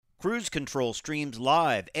Cruise Control streams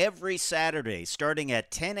live every Saturday starting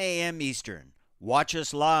at 10 a.m. Eastern. Watch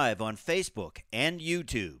us live on Facebook and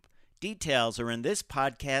YouTube. Details are in this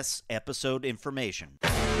podcast's episode information.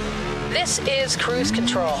 This is Cruise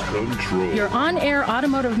Control. Your on-air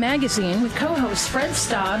automotive magazine with co-hosts Fred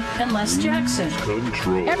Staub and Les Jackson.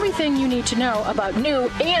 Everything you need to know about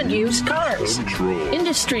new and used cars.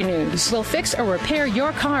 Industry news. We'll fix or repair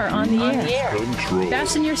your car on the air.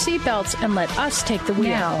 Fasten your seatbelts and let us take the wheel.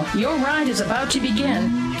 Now, your ride is about to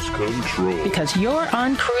begin. Because you're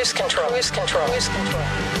on Cruise Control. Cruise Control. Cruise Control.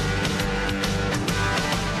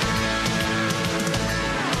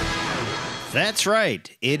 That's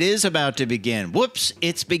right. It is about to begin. Whoops,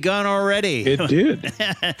 it's begun already. It did.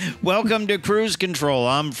 Welcome to Cruise Control.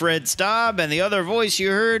 I'm Fred Staub, and the other voice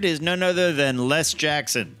you heard is none other than Les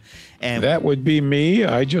Jackson. And that would be me.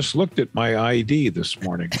 I just looked at my ID this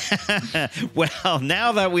morning. Well,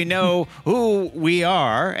 now that we know who we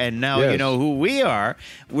are, and now you know who we are,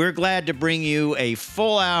 we're glad to bring you a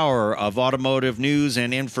full hour of automotive news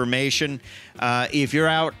and information. If you're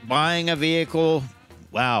out buying a vehicle,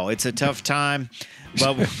 wow, it's a tough time.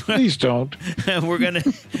 But please don't. We're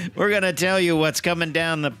gonna tell you what's coming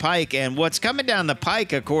down the pike, and what's coming down the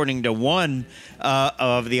pike, according to one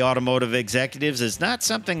of the automotive executives, is not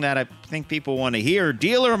something that I think people want to hear.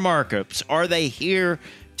 Dealer markups, are they here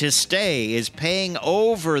to stay? Is paying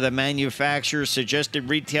over the manufacturer's suggested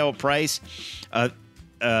retail price,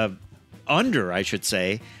 under, I should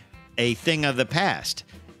say, a thing of the past?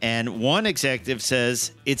 And one executive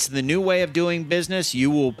says, it's the new way of doing business. You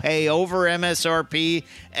will pay over MSRP,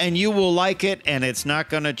 and you will like it, and it's not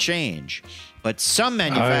going to change. But some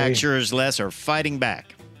manufacturers, Les, are fighting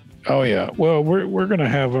back. Oh, yeah. Well, we're going to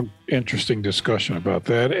have an interesting discussion about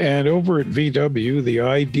that. And over at VW, the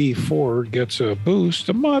ID4 gets a boost,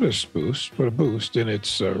 a modest boost, but a boost in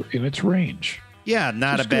its range. Yeah,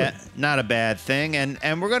 not a bad thing.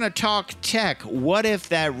 And we're going to talk tech. What if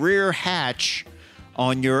that rear hatch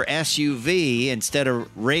on your SUV, instead of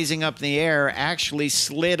raising up in the air, actually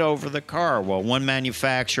slid over the car? Well, one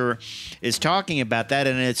manufacturer is talking about that,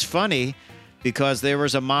 and it's funny because there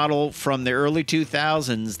was a model from the early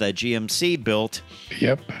 2000s that GMC built.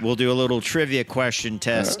 Yep. We'll do a little trivia question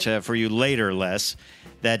test for you later, Les.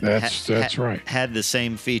 That's right. Had the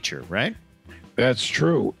same feature, right? That's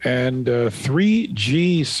true. And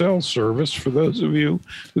 3G cell service, for those of you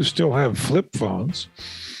who still have flip phones,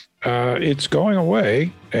 it's going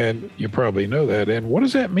away, and you probably know that. And what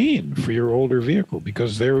does that mean for your older vehicle?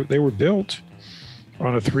 Because they were built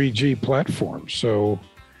on a 3G platform. So,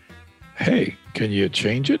 hey, can you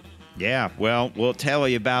change it? Yeah, well, we'll tell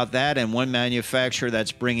you about that, and one manufacturer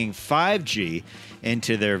that's bringing 5G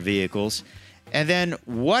into their vehicles. And then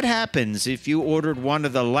what happens if you ordered one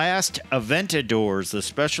of the last Aventadors, the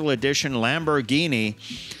special edition Lamborghini?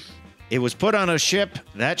 It was put on a ship.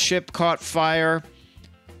 That ship caught fire.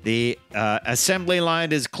 The assembly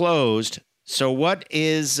line is closed. So what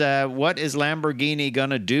is Lamborghini going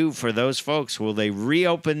to do for those folks? Will they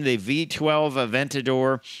reopen the V12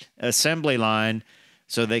 Aventador assembly line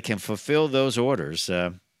so they can fulfill those orders?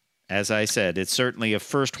 As I said, it's certainly a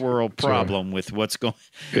first world problem with what's going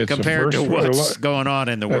compared to what's going on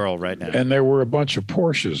in the world right now. And there were a bunch of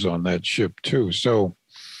Porsches on that ship too. So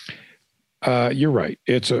you're right.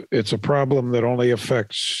 It's a problem that only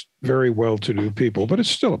affects very well-to-do people, but it's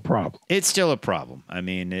still a problem. It's still a problem. I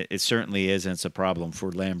mean, it certainly is, and it's a problem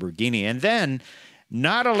for Lamborghini. And then,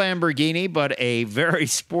 not a Lamborghini, but a very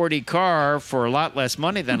sporty car for a lot less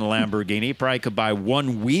money than a Lamborghini. Probably could buy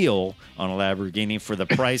one wheel on a Lamborghini for the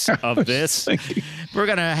price of this. We're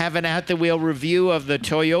going to have an at-the-wheel review of the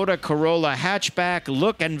Toyota Corolla hatchback,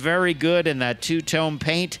 looking very good in that two-tone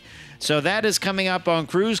paint. So that is coming up on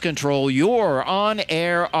Cruise Control, your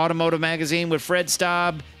on-air automotive magazine with Fred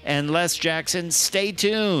Staub and Les Jackson. Stay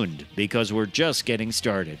tuned, because we're just getting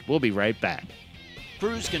started. We'll be right back.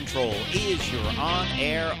 Cruise Control is your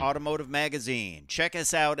on-air automotive magazine. Check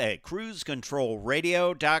us out at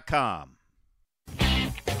cruisecontrolradio.com.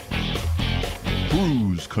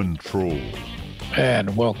 Cruise Control.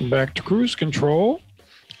 And welcome back to Cruise Control.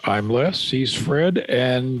 I'm Les, he's Fred,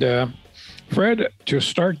 and Fred, to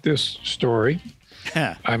start this story,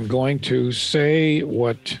 I'm going to say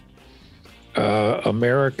what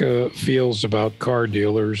America feels about car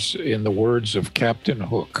dealers in the words of Captain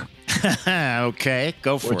Hook. Okay,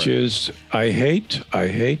 go for it. Which is, I hate car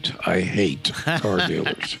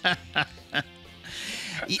dealers.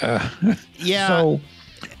 Yeah. So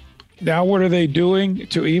now what are they doing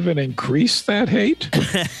to even increase that hate?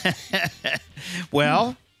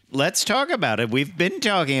 Well, let's talk about it. We've been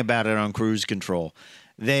talking about it on Cruise Control.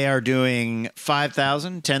 They are doing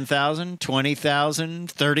 $5,000, $10,000, $20,000,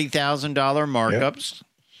 $30,000 markups.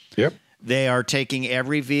 Yep. They are taking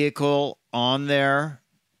every vehicle on their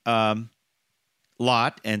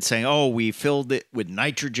lot and saying, oh, we filled it with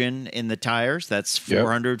nitrogen in the tires. That's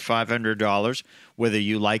 $400, $500, whether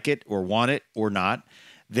you like it or want it or not.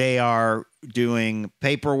 They are doing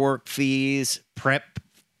paperwork fees,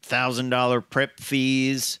 $1,000 prep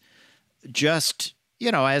fees. Just,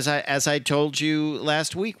 as I told you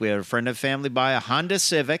last week, we had a friend of family buy a Honda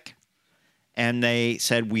Civic, and they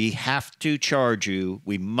said, we must charge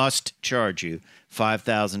you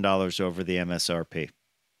 $5,000 over the MSRP.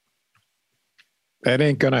 That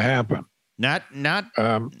ain't going to happen.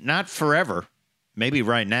 Not forever. Maybe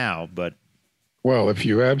right now, but. Well, if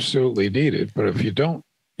you absolutely need it, but if you don't,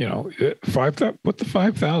 put the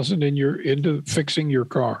 $5,000 into fixing your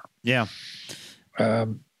car. Yeah.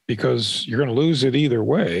 Because you're going to lose it either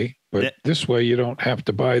way, but this way you don't have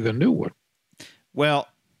to buy the new one. Well,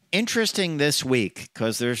 interesting this week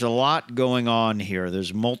because there's a lot going on here.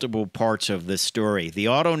 There's multiple parts of this story. The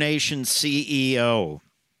AutoNation CEO,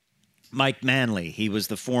 Mike Manley, he was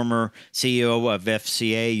the former CEO of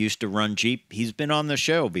FCA, used to run Jeep. He's been on the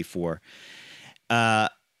show before.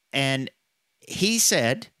 And he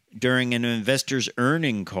said during an investor's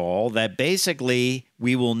earning call that basically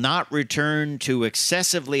we will not return to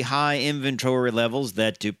excessively high inventory levels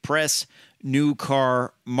that depress new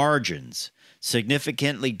car margins.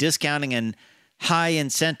 Significantly discounting and high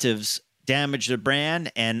incentives damage the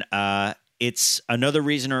brand, and it's another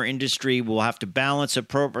reason our industry will have to balance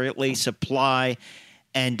appropriately supply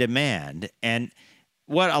and demand. And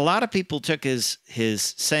what a lot of people took his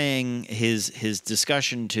discussion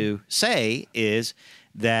to say is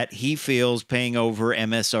that he feels paying over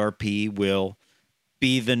MSRP will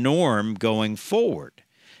be the norm going forward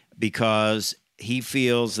because he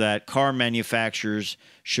feels that car manufacturers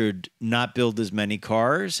should not build as many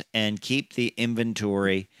cars and keep the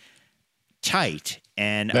inventory tight.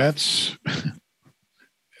 And that's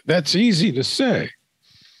easy to say,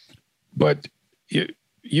 but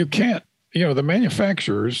you can't. The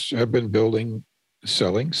manufacturers have been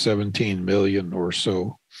selling 17 million or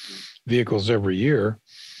so vehicles every year.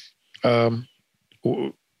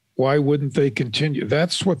 Why wouldn't they continue?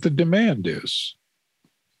 That's what the demand is.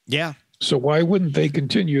 Yeah. So why wouldn't they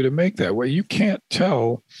continue to make that? Well, you can't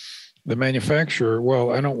tell the manufacturer,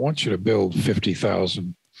 well, I don't want you to build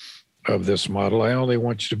 50,000 of this model. I only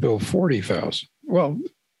want you to build 40,000. Well,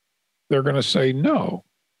 they're going to say no.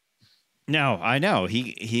 No, I know.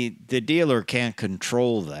 The dealer can't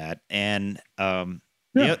control that. And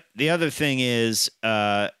the other thing is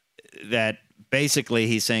that basically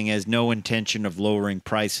he's saying he has no intention of lowering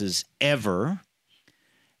prices ever.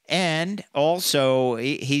 And also,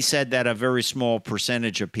 he said that a very small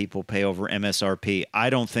percentage of people pay over MSRP. I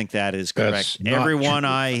don't think that is correct. Everyone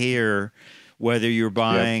I hear, whether you're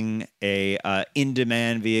buying a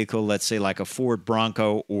in-demand vehicle, let's say like a Ford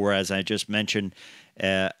Bronco, or as I just mentioned,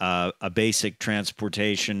 a basic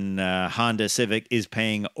transportation Honda Civic, is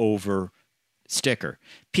paying over sticker.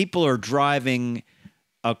 People are driving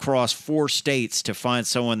across 4 states to find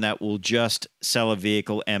someone that will just sell a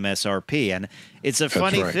vehicle MSRP. And it's a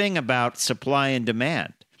funny thing about supply and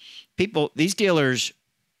demand. These dealers,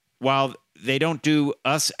 while they don't do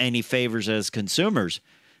us any favors as consumers,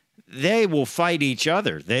 they will fight each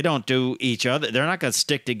other. They don't do each other. They're not going to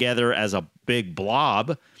stick together as a big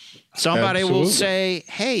blob. Somebody will say,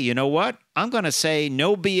 hey, you know what? I'm going to say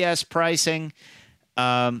no BS pricing,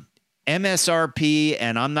 MSRP,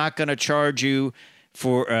 and I'm not going to charge you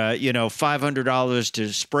for $500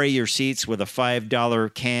 to spray your seats with a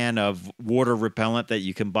 $5 can of water repellent that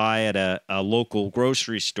you can buy at a local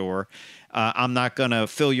grocery store. I'm not going to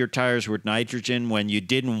fill your tires with nitrogen when you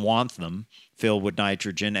didn't want them filled with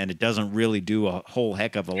nitrogen, and it doesn't really do a whole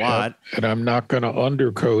heck of a lot. And I'm not going to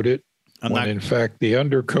undercoat it in fact, the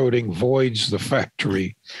undercoating voids the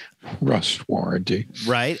factory rust warranty.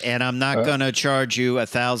 Right, and I'm not going to charge you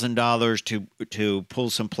 $1,000 to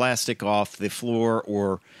pull some plastic off the floor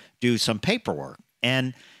or do some paperwork.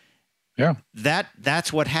 And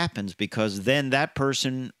that's what happens, because then that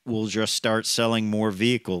person will just start selling more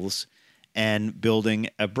vehicles and building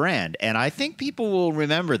a brand. And I think people will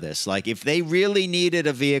remember this. Like, if they really needed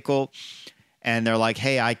a vehicle and they're like,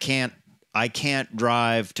 hey, I can't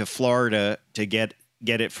drive to Florida to get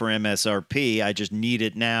it for MSRP. I just need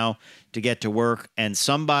it now to get to work. And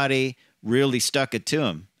somebody really stuck it to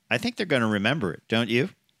them. I think they're going to remember it, don't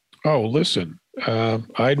you? Oh, listen,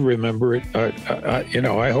 I'd remember it.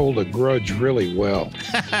 I hold a grudge really well.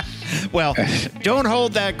 Well, don't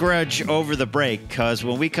hold that grudge over the break, because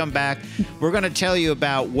when we come back, we're going to tell you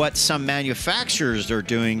about what some manufacturers are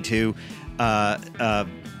doing to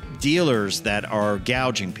dealers that are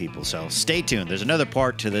gouging people. So stay tuned. There's another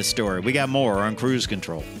part to this story. We got more on Cruise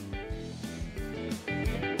Control.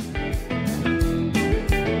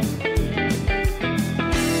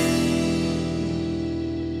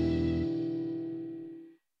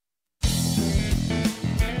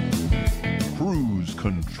 Cruise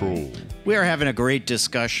Control. We are having a great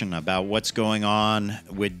discussion about what's going on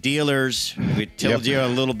with dealers. We told you a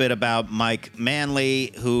little bit about Mike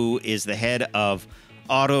Manley, who is the head of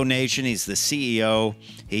AutoNation. He's the CEO.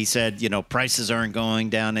 He said, prices aren't going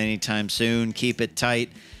down anytime soon. Keep it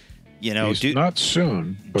tight. He's not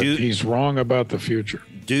soon, but he's wrong about the future.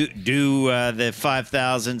 Do the $5,000,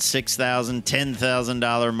 $6,000,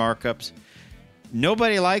 $10,000 markups.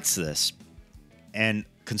 Nobody likes this. And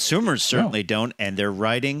consumers certainly don't, and they're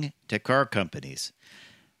writing to car companies.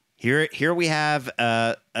 Here we have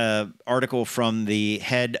an article from the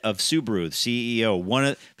head of Subaru, the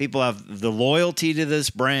CEO. People have the loyalty to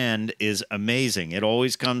this brand is amazing. It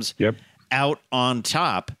always comes out on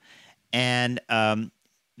top. And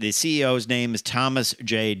the CEO's name is Thomas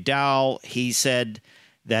J. Dowell. He said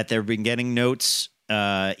that they've been getting notes,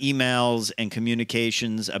 emails, and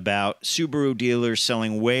communications about Subaru dealers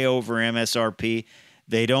selling way over MSRP.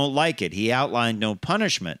 They don't like it. He outlined no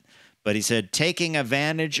punishment, but he said taking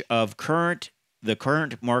advantage of the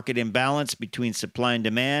current market imbalance between supply and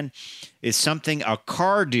demand is something a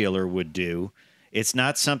car dealer would do. It's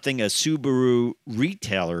not something a Subaru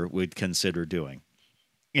retailer would consider doing.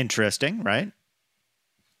 Interesting, right?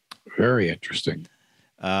 Very interesting.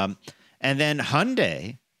 And then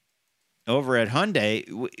Hyundai, over at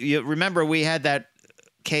Hyundai, you remember we had that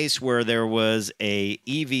case where there was a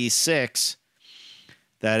EV6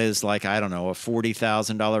 that is like, I don't know, a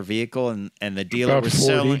 $40,000 vehicle, and the dealer About was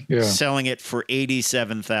 40, selling it for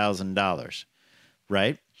 $87,000,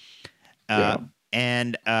 right?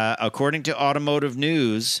 And according to Automotive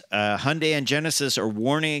News, Hyundai and Genesis are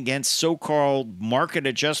warning against so-called market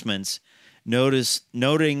adjustments,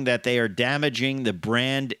 noting that they are damaging the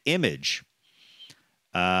brand image.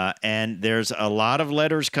 And there's a lot of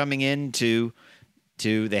letters coming in to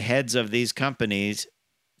the heads of these companies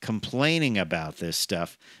complaining about this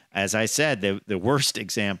stuff. As I said, the worst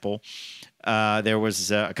example, there was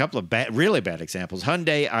a couple of really bad examples.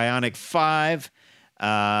 Hyundai Ioniq 5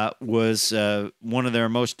 was one of their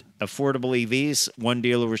most affordable EVs. One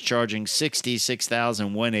dealer was charging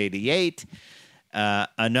 $66,188.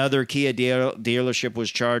 Another Kia dealership was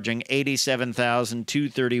charging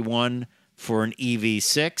 $87,231 for an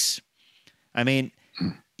EV6. I mean,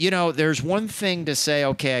 there's one thing to say,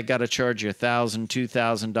 okay, I got to charge you $1,000,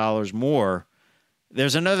 $2,000 more.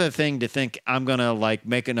 There's another thing to think I'm going to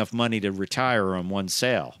make enough money to retire on one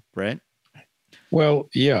sale, right? Well,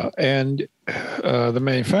 yeah. And the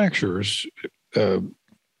manufacturers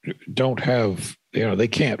don't have, they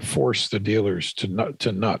can't force the dealers to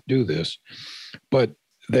not do this, but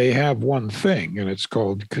they have one thing, and it's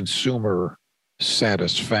called consumer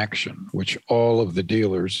satisfaction, which all of the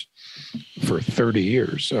dealers for 30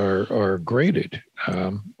 years are graded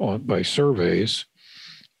by surveys.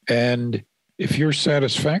 And if your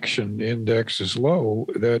satisfaction index is low,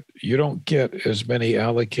 that you don't get as many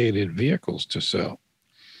allocated vehicles to sell.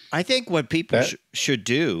 I think what people should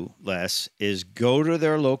do, Les, is go to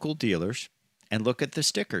their local dealers and look at the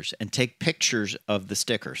stickers and take pictures of the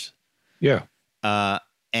stickers. Yeah.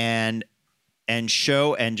 And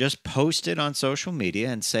show and just post it on social media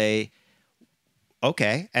and say,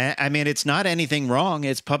 okay, I mean, it's not anything wrong.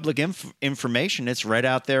 It's public information. It's right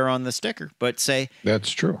out there on the sticker. But say, that's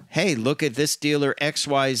true. Hey, look at this dealer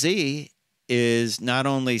XYZ is not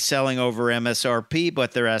only selling over MSRP,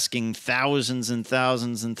 but they're asking thousands and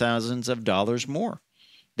thousands and thousands of dollars more.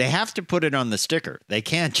 They have to put it on the sticker. They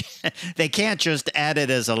can't just add it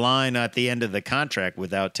as a line at the end of the contract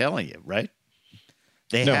without telling you, right?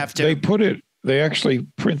 They have to. They actually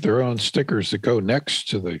print their own stickers that go next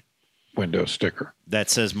to the window sticker that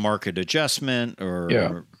says market adjustment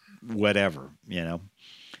or whatever,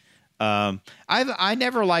 I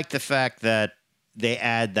never liked the fact that they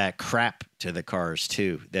add that crap to the cars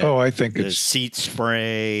too. I think the it's seat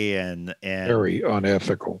spray and very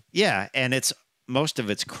unethical. Yeah, and most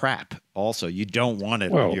of it's crap. Also, you don't want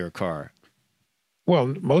it on your car.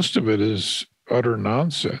 Well, most of it is utter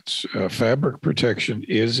nonsense. Fabric protection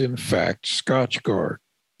is, in fact, Scotch Guard.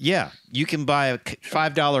 Yeah, you can buy a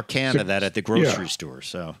 $5 can of that at the grocery store.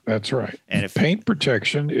 So that's right. And if paint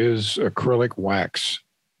protection is acrylic wax,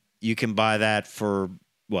 you can buy that for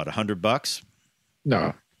what, $100?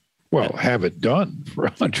 No, Well, have it done for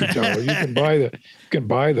 $100. You can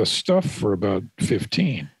buy the stuff for about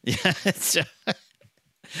 15. Yeah.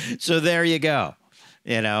 So there you go.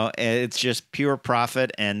 It's just pure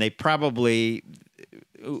profit, and they probably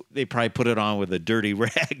put it on with a dirty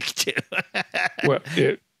rag too. Well,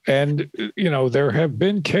 there have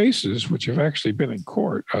been cases which have actually been in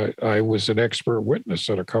court. I was an expert witness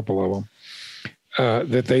at a couple of them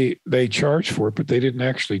that they charged for it, but they didn't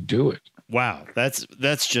actually do it. Wow, that's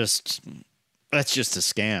just a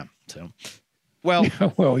scam. So, well,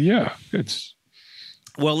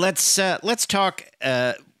 let's talk.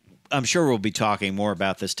 I'm sure we'll be talking more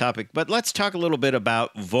about this topic, but let's talk a little bit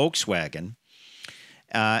about Volkswagen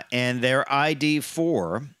and their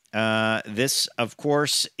ID4. This, of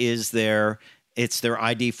course, is their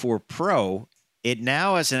ID4 Pro. It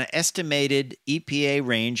now has an estimated EPA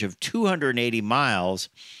range of 280 miles,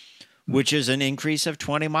 which is an increase of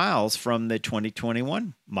 20 miles from the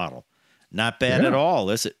 2021 model. Not bad at all,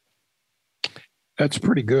 is it? That's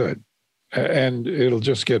pretty good. And it'll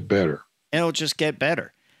just get better.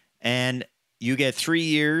 And you get 3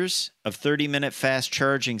 years of 30-minute fast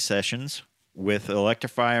charging sessions with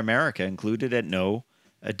Electrify America included at no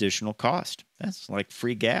additional cost. That's like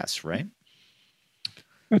free gas, right?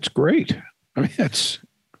 That's great. I mean, that's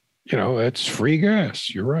free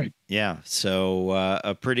gas. You're right. Yeah. So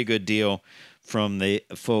a pretty good deal from the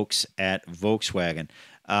folks at Volkswagen.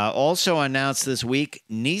 Also announced this week,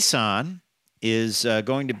 Nissan is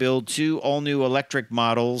going to build 2 all-new electric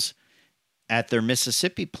models at their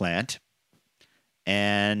Mississippi plant.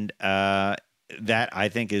 And that, I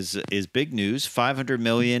think, is big news. $500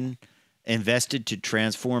 million invested to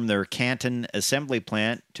transform their Canton assembly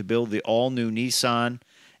plant to build the all-new Nissan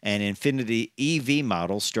and Infiniti EV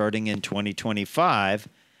models starting in 2025.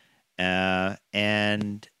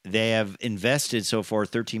 And they have invested so far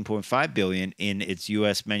 $13.5 billion in its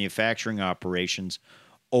U.S. manufacturing operations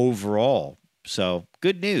overall. So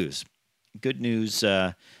good news. Good news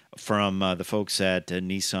from the folks at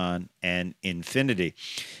Nissan and Infiniti.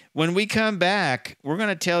 When we come back, we're going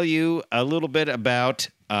to tell you a little bit about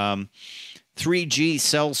 3G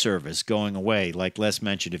cell service going away. Like Les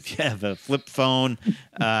mentioned, if you have a flip phone,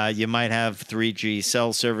 you might have 3G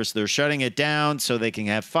cell service. They're shutting it down so they can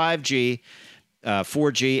have 5G,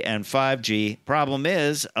 4G, and 5G. Problem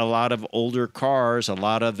is, a lot of older cars, a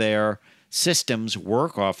lot of their systems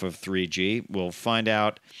work off of 3G. We'll find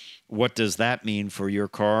out what does that mean for your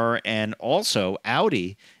car. And also,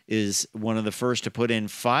 Audi is one of the first to put in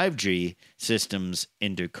 5G systems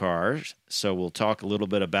into cars. So we'll talk a little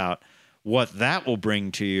bit about what that will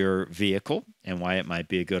bring to your vehicle and why it might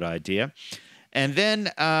be a good idea. And then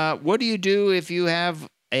what do you do if you have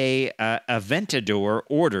a Aventador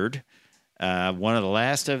ordered, one of the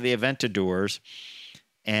last of the Aventadors,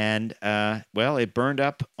 and, it burned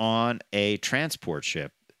up on a transport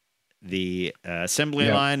ship. The assembly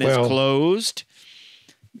line is closed.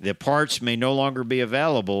 The parts may no longer be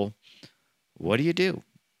available. What do you do?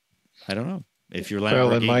 I don't know. If you're Lamborghini.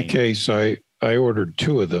 Well, in my case, I ordered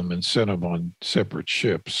 2 of them and sent them on separate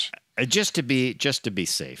ships. Just to be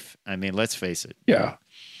safe. I mean, let's face it. Yeah.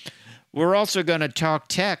 We're also going to talk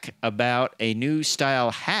tech about a new style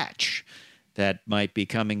hatch that might be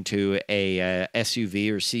coming to a SUV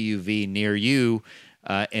or CUV near you.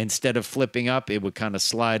 Instead of flipping up, it would kind of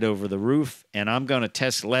slide over the roof. And I'm going to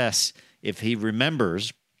test Les if he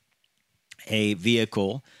remembers a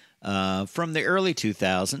vehicle from the early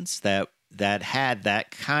 2000s that had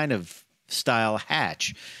that kind of style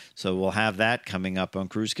hatch. So we'll have that coming up on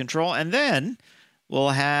Cruise Control. And then we'll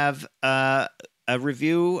have a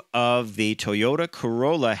review of the Toyota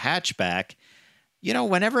Corolla hatchback. You know,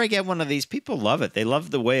 whenever I get one of these, people love it. They love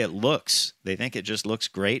the way it looks. They think it just looks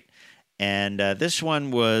great. And this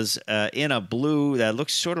one was in a blue that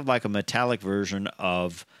looks sort of like a metallic version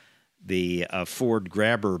of the Ford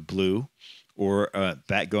Grabber blue, or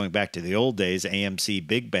going back to the old days, AMC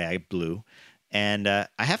Big Bag blue. And I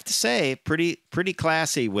have to say, pretty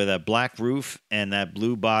classy with a black roof and that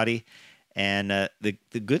blue body. And the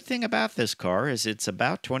good thing about this car is it's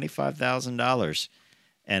about $25,000,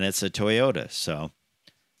 and it's a Toyota. So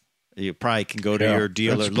you probably can go to your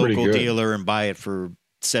dealer, local dealer, and buy it for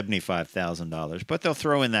 $75,000. But they'll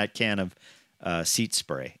throw in that can of seat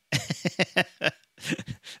spray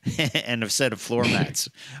and a set of floor mats.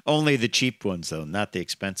 Only the cheap ones, though, not the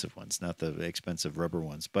expensive ones, not the expensive rubber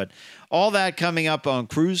ones. But all that coming up on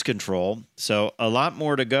Cruise Control. So a lot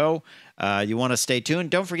more to go. You want to stay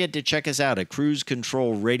tuned. Don't forget to check us out at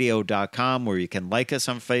cruisecontrolradio.com, where you can like us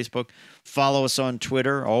on Facebook, follow us on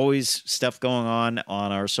Twitter. Always stuff going on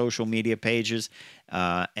our social media pages,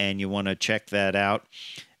 and you want to check that out.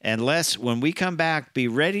 And Les, when we come back, be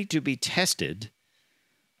ready to be tested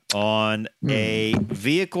on a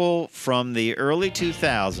vehicle from the early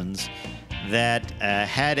 2000s that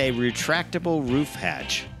had a retractable roof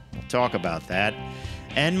hatch. We'll talk about that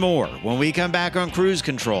and more when we come back on Cruise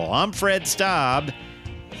Control. I'm Fred Staub.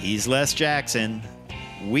 He's Les Jackson.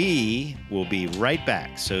 We will be right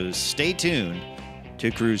back, so stay tuned to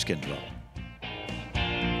Cruise Control.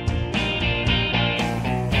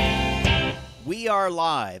 We are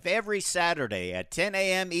live every Saturday at 10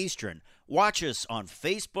 a.m. Eastern. Watch us on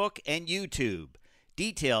Facebook and YouTube.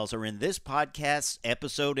 Details are in this podcast's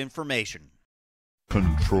episode information.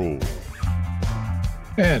 Control.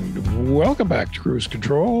 And welcome back to Cruise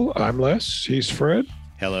Control. I'm Les. He's Fred.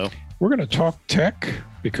 Hello. We're going to talk tech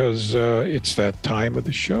because it's that time of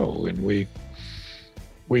the show, and we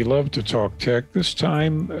love to talk tech. This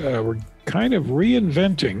time, we're kind of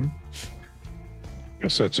reinventing. I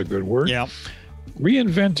guess that's a good word. Yeah.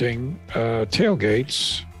 Reinventing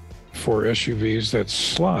tailgates for SUVs that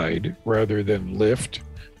slide rather than lift,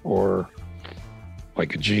 or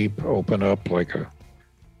like a Jeep open up like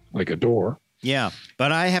a door. Yeah,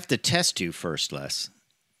 but I have to test you first, Les.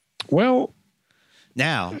 Well,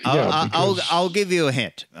 now yeah, I'll give you a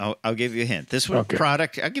hint. I'll give you a hint. This Okay.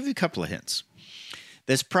 product. I'll give you a couple of hints.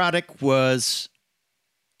 This product was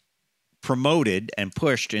promoted and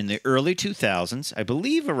pushed in the early 2000s, I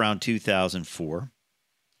believe around 2004.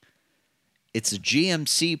 It's a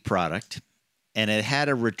GMC product, and it had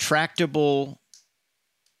a retractable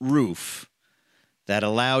roof that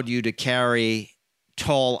allowed you to carry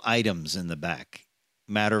tall items in the back.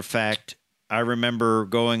 Matter of fact, I remember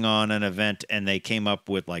going on an event, and they came up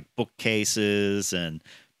with like bookcases and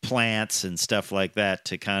plants and stuff like that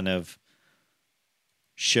to kind of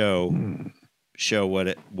show what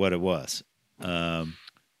it was.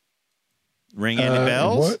 Ring any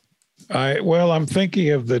bells? I'm thinking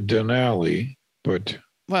of the Denali, but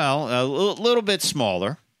Well, a little bit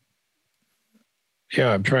smaller. yeah,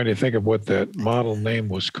 I'm trying to think of what that model name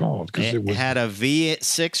was called, because It had a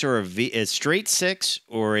V6 or a straight 6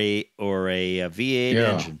 or a V8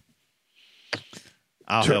 Yeah. engine.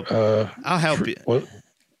 I'll help you. Well,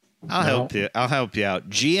 I'll help you out.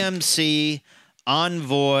 GMC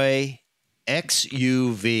Envoy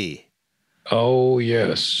XUV, oh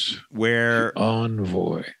yes, where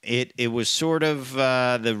Envoy. it was sort of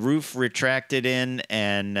the roof retracted in,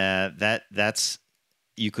 and that's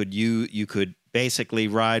you could basically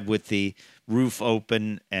ride with the roof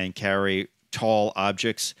open and carry tall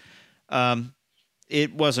objects.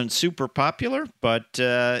 It wasn't super popular, but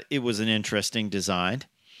it was an interesting design.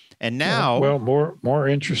 And now, Well, more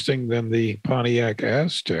interesting than the Pontiac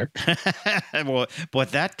Aztec. well,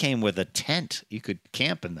 but that came with a tent. You could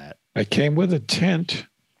camp in that. I came with a tent.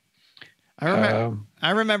 I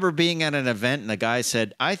remember being at an event, and the guy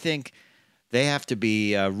said, "I think they have to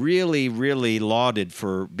be really, really lauded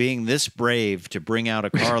for being this brave to bring out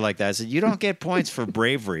a car like that." I said, "You don't get points for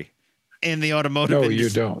bravery in the automotive No, industry." you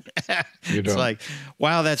don't. You It's don't. like,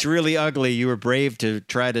 wow, that's really ugly. You were brave to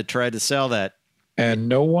try to sell that. And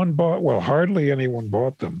no one bought. Well, hardly anyone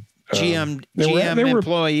bought them. GM they were-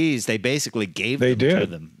 employees, they basically gave They them to did.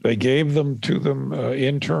 them. They gave them to them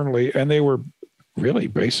internally, and they were really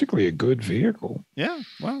basically a good vehicle. Yeah.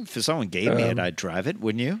 Well, if someone gave me it, I'd drive it,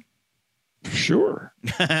 wouldn't you? Sure,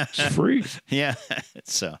 it's free. Yeah.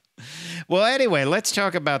 So, well, anyway, let's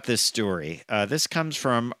talk about this story. This comes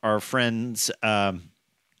from our friends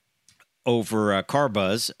over at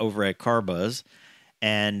CarBuzz,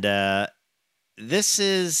 and this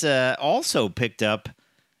is also picked up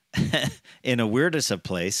in a weirdest of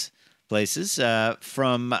places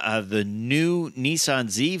from the new Nissan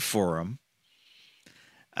Z forum.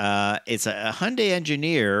 It's a Hyundai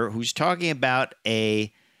engineer who's talking about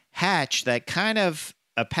a hatch that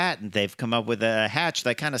a patent they've come up with, a hatch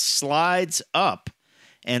that kind of slides up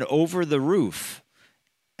and over the roof,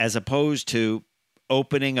 as opposed to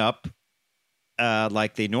opening up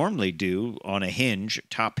like they normally do on a hinge,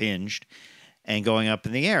 top hinged, and going up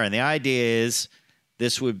in the air. And the idea is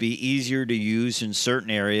this would be easier to use in certain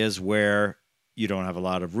areas where you don't have a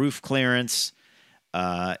lot of roof clearance,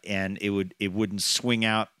 and it wouldn't swing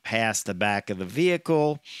out past the back of the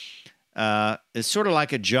vehicle. It's sort of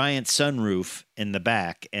like a giant sunroof in the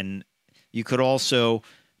back, and you could also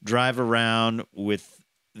drive around with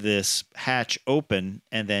this hatch open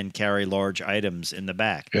and then carry large items in the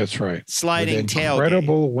back. That's right. Sliding With tailgate.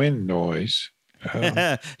 incredible wind noise.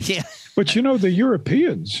 Yeah. But you know, the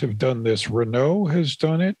Europeans have done this. Renault has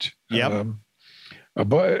done it. Yep.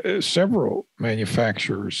 Several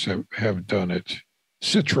manufacturers have done it.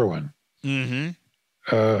 Citroën.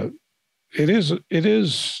 Mm-hmm. It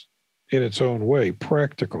is in its own way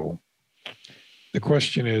practical. The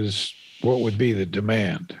question is, what would be the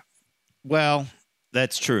demand? Well,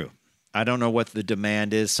 that's true. I don't know what the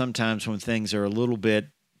demand is. Sometimes when things are a little bit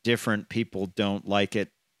different, people don't like it.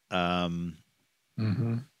 You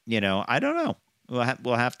know, I don't know.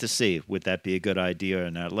 We'll have to see. Would that be a good idea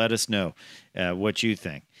or not? Let us know what you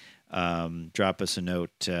think. Drop us a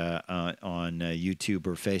note on YouTube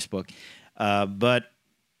or Facebook. But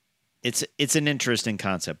it's an interesting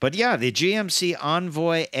concept. But yeah, the GMC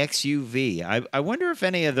Envoy XUV. I wonder if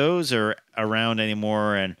any of those are around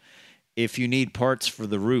anymore, and if you need parts for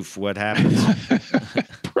the roof, what happens?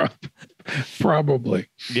 Probably.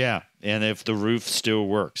 Yeah, and if the roof still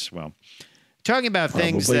works. Well, talking about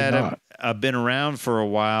things that have been around for a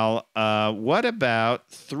while, what about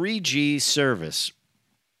 3G service?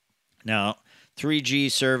 Now,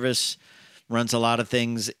 3G service runs a lot of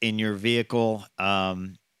things in your vehicle,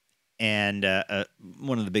 and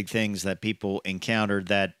one of the big things that people encountered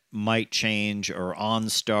that might change are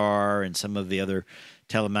OnStar and some of the other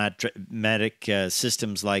telematic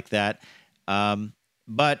systems like that.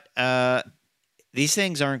 But these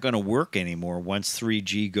things aren't going to work anymore once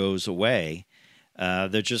 3G goes away.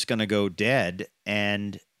 They're just going to go dead,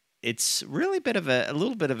 and it's really a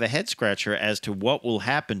little bit of a head scratcher as to what will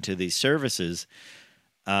happen to these services.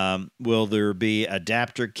 Will there be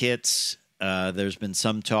adapter kits? There's been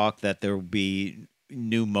some talk that there will be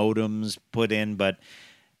new modems put in, but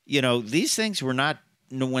you know, these things were not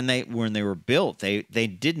when they were built. They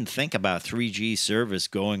didn't think about 3G service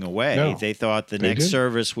going away. No, they thought the next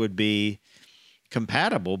service would be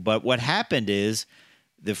compatible. But what happened is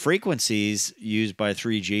the frequencies used by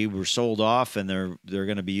 3G were sold off, and they're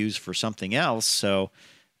going to be used for something else. So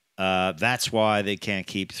that's why they can't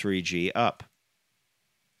keep 3G up.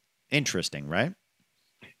 Interesting, right?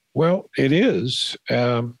 Well, it is.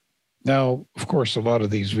 Now, of course, a lot of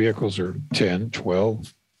these vehicles are 10,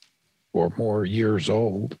 12 or more years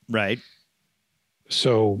old. Right.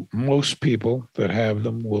 So most people that have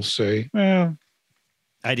them will say, well,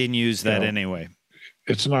 I didn't use that anyway.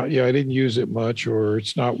 It's not, I didn't use it much, or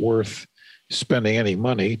it's not worth spending any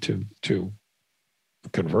money to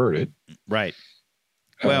convert it. Right.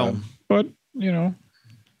 Well, but, you know.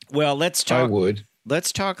 Well, let's talk. I would.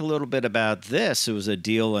 Let's talk a little bit about this. It was a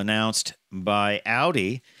deal announced by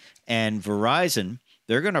Audi and Verizon.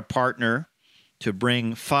 They're going to partner to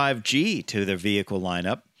bring 5G to their vehicle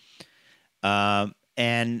lineup.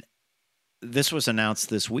 And this was announced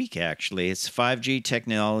this week, actually. It's 5G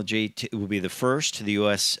technology. It will be the first to the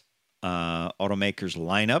U.S. automakers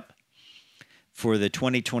lineup. For the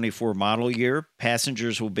 2024 model year,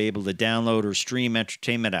 passengers will be able to download or stream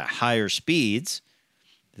entertainment at higher speeds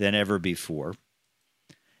than ever before.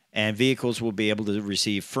 And vehicles will be able to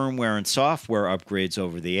receive firmware and software upgrades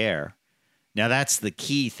over the air. Now, that's the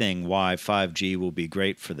key thing why 5G will be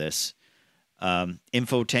great for this.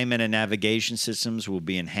 Infotainment and navigation systems will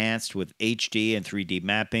be enhanced with HD and 3D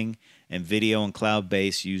mapping and video and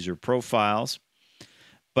cloud-based user profiles.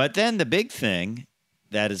 But then the big thing,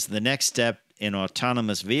 that is the next step in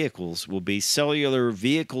autonomous vehicles, will be cellular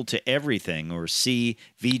vehicle-to-everything, or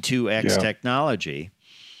CV2X technology.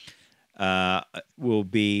 Will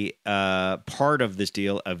be part of this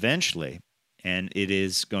deal eventually, and it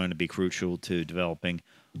is going to be crucial to developing.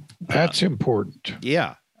 That's important.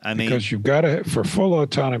 Yeah. I mean, because you've got to, for full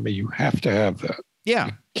autonomy, you have to have that. Yeah.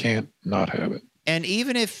 You can't not have it. And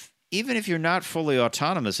even if you're not fully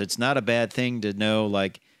autonomous, it's not a bad thing to know,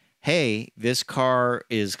 like, hey, this car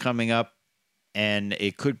is coming up and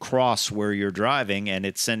it could cross where you're driving, and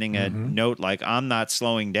it's sending a note like, I'm not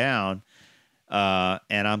slowing down.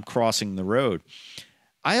 And I'm crossing the road.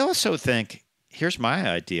 I also think, here's my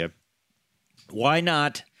idea. Why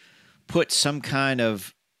not put some kind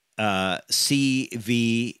of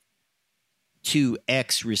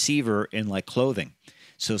CV2X receiver in like clothing?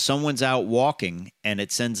 So someone's out walking and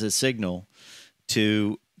it sends a signal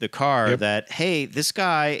to the car that, hey, this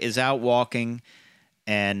guy is out walking.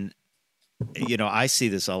 And, you know, I see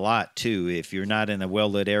this a lot too. If you're not in a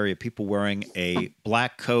well-lit area, people wearing a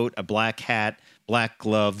black coat, a black hat, black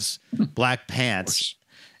gloves, black pants.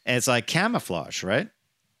 And it's like camouflage, right?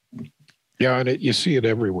 Yeah, and you see it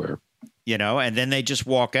everywhere. You know, and then they just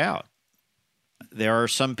walk out. There are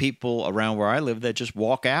some people around where I live that just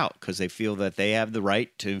walk out because they feel that they have the right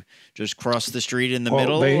to just cross the street in the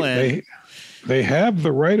middle. They have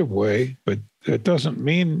the right of way, but it doesn't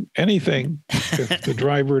mean anything if the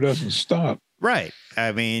driver doesn't stop. Right.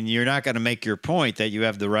 I mean, you're not going to make your point that you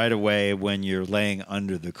have the right of way when you're laying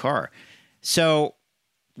under the car. So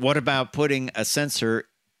what about putting a sensor,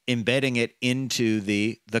 embedding it into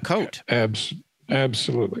the coat?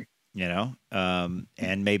 Absolutely.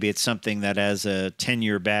 and maybe it's something that has a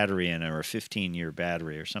 10-year battery in it or a 15-year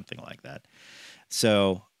battery or something like that.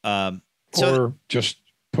 So, or just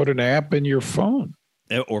put an app in your phone.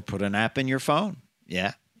 Or put an app in your phone.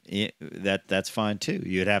 Yeah, that's fine too.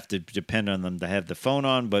 You'd have to depend on them to have the phone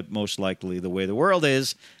on, but most likely the way the world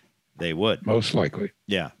is, they would. Most likely.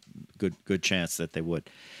 Yeah, good chance that they would.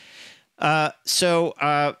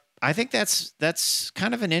 I think that's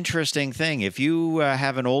kind of an interesting thing. If you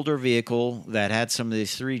have an older vehicle that had some of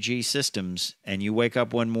these 3G systems and you wake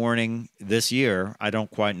up one morning this year, I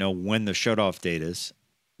don't quite know when the shutoff date is.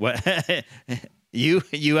 What you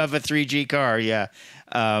have a 3G car, yeah.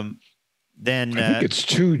 Then I think it's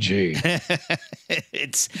 2G.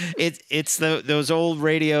 it's those old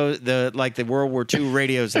radio, the World War II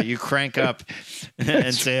radios that you crank up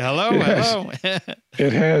and say hello.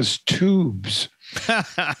 It has tubes.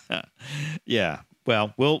 Yeah.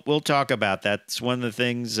 Well, we'll talk about that. It's one of the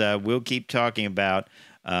things we'll keep talking about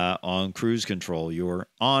on Cruise Control, your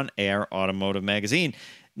on-air automotive magazine.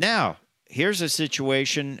 Now, here's a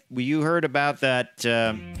situation. You heard about that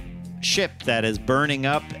ship that is burning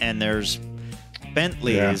up, and there's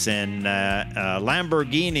Bentleys and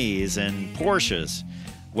Lamborghinis and Porsches.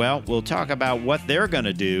 Well, we'll talk about what they're going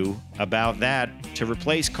to do about that to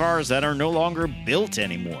replace cars that are no longer built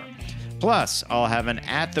anymore. Plus, I'll have an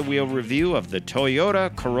at-the-wheel review of the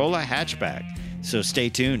Toyota Corolla hatchback. So stay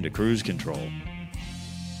tuned to Cruise Control.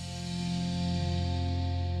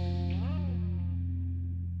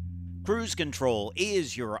 Cruise Control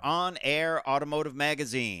is your on-air automotive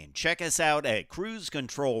magazine. Check us out at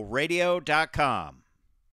cruisecontrolradio.com.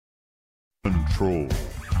 Control.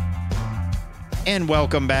 And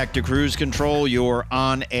welcome back to Cruise Control, your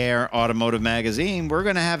on-air automotive magazine. We're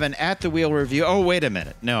going to have an at-the-wheel review. Oh, wait a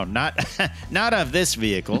minute. No, not of this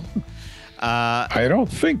vehicle. I don't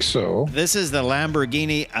think so. This is the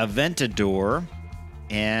Lamborghini Aventador,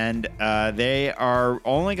 and they are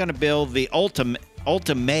only going to build the Ultimate,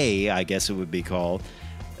 I guess it would be called.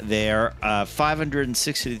 There are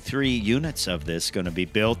 563 units of this going to be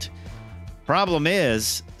built. Problem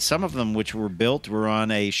is, some of them which were built were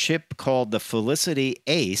on a ship called the Felicity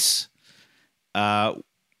Ace,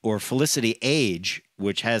 or Felicity Age,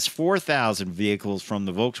 which has 4,000 vehicles from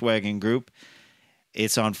the Volkswagen Group.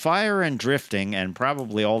 It's on fire and drifting, and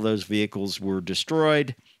probably all those vehicles were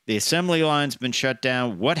destroyed. The assembly line's been shut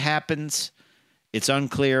down. What happens? It's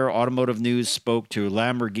unclear. Automotive News spoke to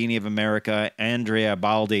Lamborghini of America, Andrea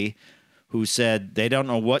Baldi, who said they don't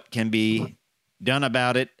know what can be done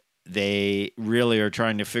about it. They really are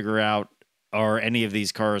trying to figure out, are any of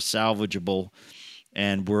these cars salvageable,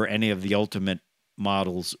 and were any of the Ultimate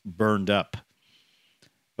models burned up?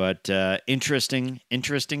 But interesting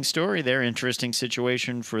story there. Interesting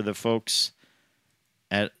situation for the folks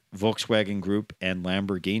at Volkswagen Group and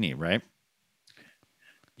Lamborghini, right?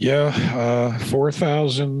 Yeah,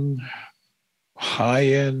 4,000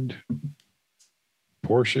 high-end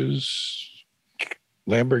Porsches,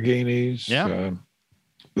 Lamborghinis,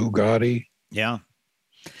 Bugatti. Yeah.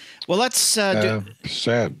 Well, let's sad.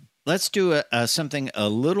 Let's do something a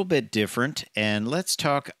little bit different, and let's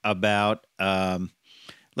talk about a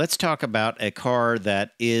car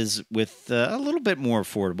that is with a little bit more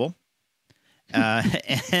affordable.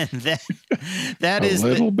 And that is a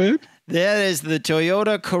little bit. That is the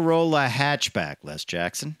Toyota Corolla hatchback, Les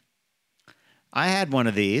Jackson. I had one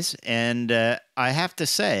of these, and I have to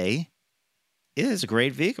say, it is a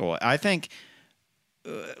great vehicle. I think.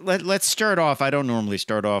 Let's start off. I don't normally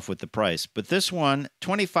start off with the price, but this one,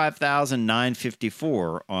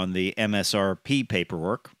 $25,954 on the MSRP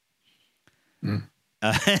paperwork.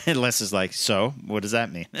 Les is like, so what does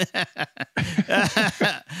that mean?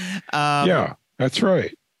 Yeah, that's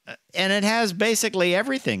right. And it has basically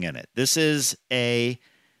everything in it. This is a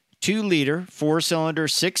 2-liter, 4-cylinder,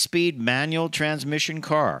 6-speed manual transmission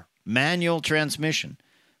car. Manual transmission.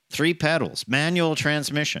 3 pedals. Manual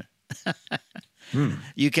transmission.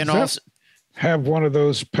 You can also have one of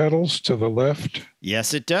those pedals to the left.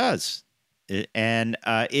 Yes, it does. And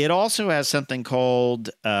it also has something called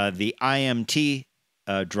the IMT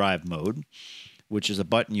drive mode, which is a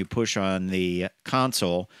button you push on the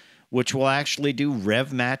console, which will actually do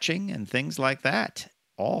rev matching and things like that,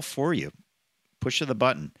 all for you. Push of the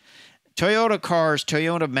button.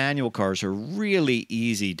 Toyota manual cars are really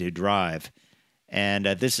easy to drive. And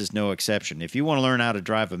this is no exception. If you want to learn how to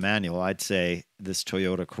drive a manual, I'd say this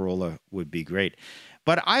Toyota Corolla would be great.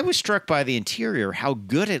 But I was struck by the interior, how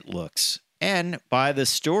good it looks, and by the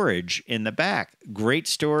storage in the back. Great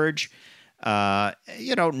storage,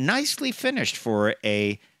 nicely finished for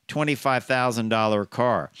a $25,000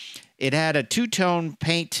 car. It had a 2-tone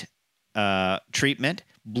paint treatment,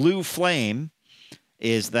 Blue Flame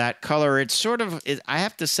is that color. It's sort of, I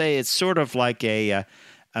have to say, it's sort of like a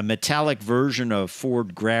metallic version of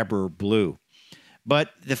Ford Grabber Blue.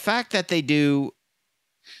 But the fact that they do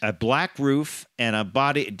a black roof and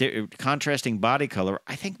a contrasting body color,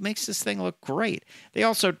 I think makes this thing look great. They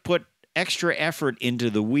also put extra effort into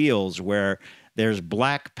the wheels where there's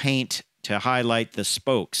black paint to highlight the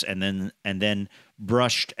spokes and then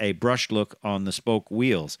a brushed look on the spoke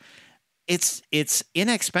wheels. It's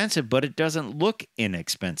inexpensive, but it doesn't look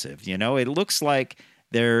inexpensive. You know, it looks like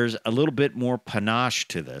there's a little bit more panache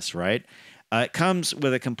to this, right? It comes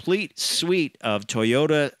with a complete suite of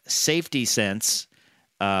Toyota Safety Sense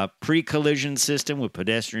pre-collision system with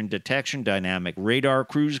pedestrian detection, dynamic radar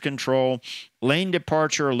cruise control, lane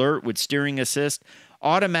departure alert with steering assist,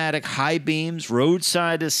 automatic high beams,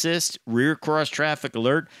 roadside assist, rear cross traffic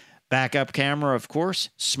alert, backup camera, of course,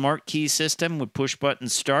 smart key system with push button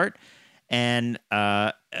start, and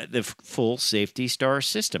the full Safety Star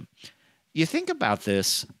system. You think about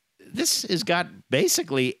this has got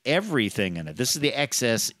basically everything in it. This is the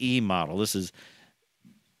XSE model. This is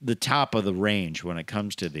the top of the range when it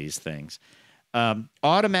comes to these things.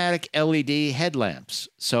 Automatic LED headlamps,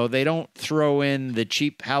 so they don't throw in the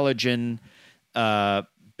cheap halogen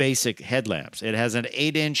basic headlamps. It has an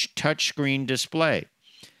 8-inch touchscreen display.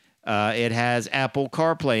 It has Apple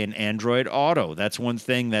CarPlay and Android Auto. That's one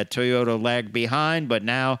thing that Toyota lagged behind, but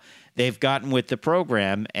now they've gotten with the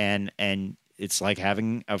program, and it's like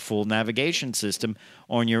having a full navigation system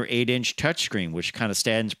on your 8-inch touchscreen, which kind of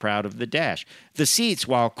stands proud of the dash. The seats,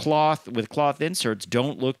 while cloth inserts,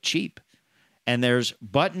 don't look cheap. And there's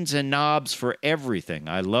buttons and knobs for everything.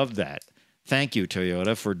 I love that. Thank you,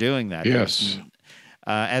 Toyota, for doing that. Yes.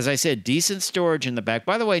 As I said, decent storage in the back.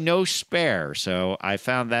 By the way, no spare. So I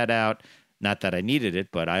found that out. Not that I needed it,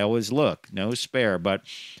 but I always look. No spare, but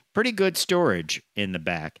pretty good storage in the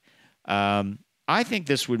back. I think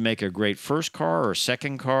this would make a great first car or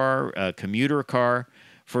second car, commuter car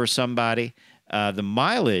for somebody. The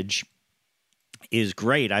mileage is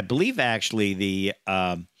great. I believe actually the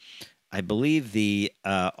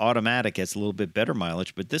automatic gets a little bit better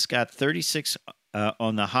mileage, but this got 36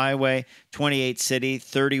 on the highway, 28 city,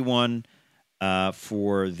 31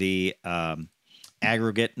 for the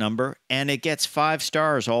aggregate number, and it gets 5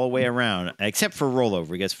 stars all the way around, except for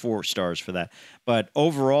rollover. It gets 4 stars for that. But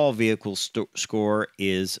overall vehicle score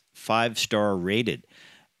is 5-star rated.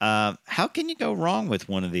 How can you go wrong with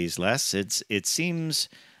one of these, Les? It seems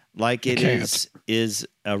like it is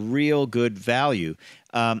a real good value.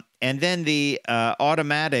 And then the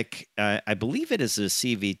automatic, I believe it is a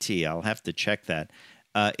CVT. I'll have to check that.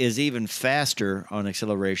 Is even faster on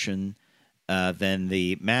acceleration than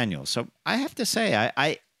the manual. So I have to say,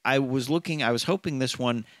 I was hoping this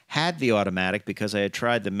one had the automatic because I had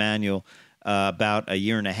tried the manual about a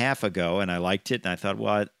year and a half ago, and I liked it. And I thought,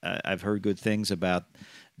 well, I've heard good things about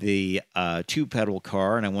the 2-pedal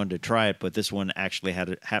car, and I wanted to try it, but this one actually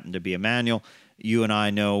happened to be a manual. You and I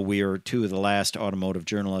know we are 2 of the last automotive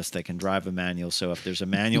journalists that can drive a manual, so if there's a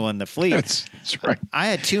manual in the fleet. That's right. I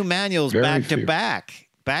had 2 manuals back to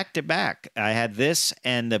back. I had this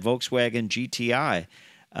and the Volkswagen GTI,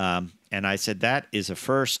 and I said that is a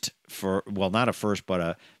first not a first,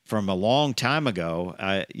 but from a long time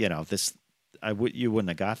ago. You wouldn't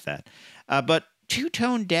have got that, but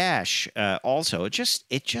two-tone dash also.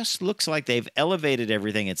 It just looks like they've elevated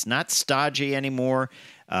everything. It's not stodgy anymore.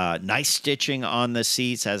 Nice stitching on the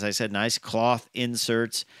seats, as I said, nice cloth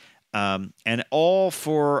inserts, and all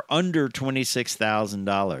for under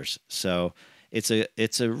 $26,000. So it's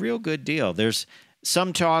a real good deal. There's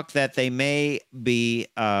some talk that they may be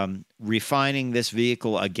refining this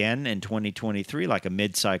vehicle again in 2023, like a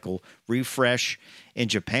mid-cycle refresh. In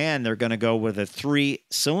Japan, they're going to go with a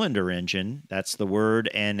 3-cylinder engine. That's the word,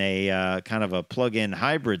 and a kind of a plug-in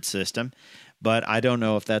hybrid system. But I don't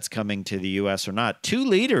know if that's coming to the U.S. or not.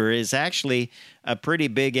 2-liter is actually a pretty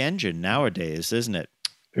big engine nowadays, isn't it?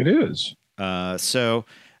 It is. So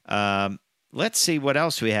let's see what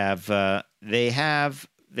else we have. They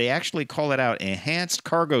actually call it out. Enhanced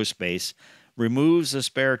cargo space removes the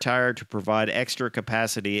spare tire to provide extra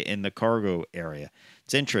capacity in the cargo area.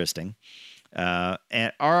 It's interesting.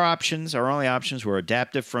 And our only options were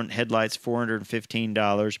adaptive front headlights,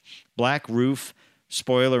 $415, black roof,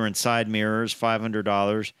 spoiler and side mirrors,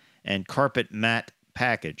 $500, and carpet matte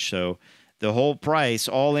package. So the whole price,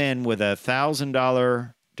 all in with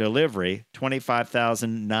 $1,000 delivery,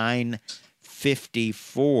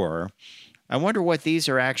 $25,954. I wonder what these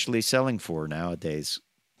are actually selling for nowadays.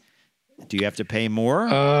 Do you have to pay more?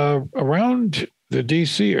 Around the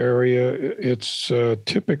D.C. area, it's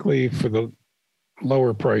typically for the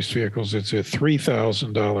lower priced vehicles, it's a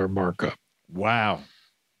 $3,000 markup. Wow.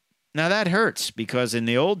 Now that hurts because in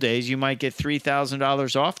the old days, you might get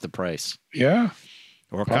 $3,000 off the price. Yeah.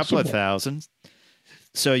 Or a couple of thousand.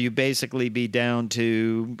 So you basically be down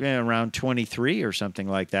to around 23 or something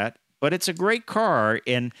like that. But it's a great car.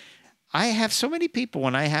 And I have so many people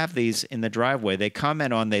when I have these in the driveway, they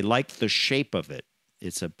comment on they like the shape of it.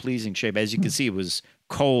 It's a pleasing shape. As you can see, it was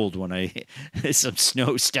cold when some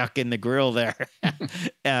snow stuck in the grill there.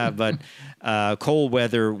 But cold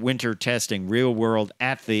weather, winter testing, real world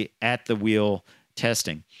at the wheel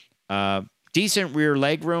testing. Decent rear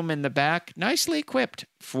leg room in the back, nicely equipped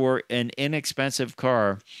for an inexpensive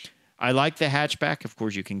car. I like the hatchback. Of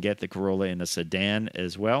course, you can get the Corolla in a sedan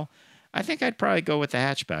as well. I think I'd probably go with the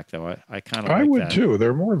hatchback, though. I kind of like that. I would, too.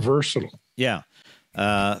 They're more versatile. Yeah.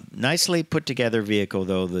 Nicely put together vehicle,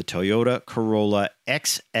 though, the Toyota Corolla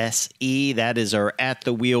XSE. That is our At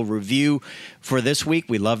the Wheel review for this week.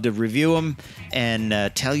 We love to review them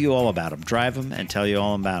and tell you all about them, drive them, and tell you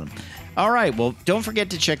all about them. All right, well, don't forget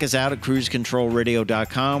to check us out at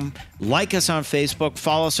cruisecontrolradio.com. Like us on Facebook,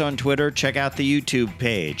 follow us on Twitter, check out the YouTube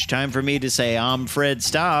page. Time for me to say I'm Fred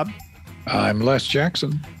Staub. I'm Les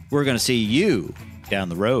Jackson. We're going to see you down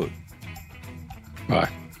the road. Bye.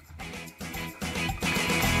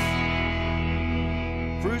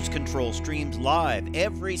 Cruise Control streams live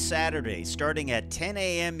every Saturday starting at 10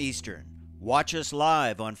 a.m. Eastern. Watch us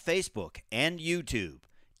live on Facebook and YouTube.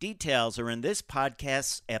 Details are in this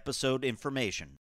podcast's episode information.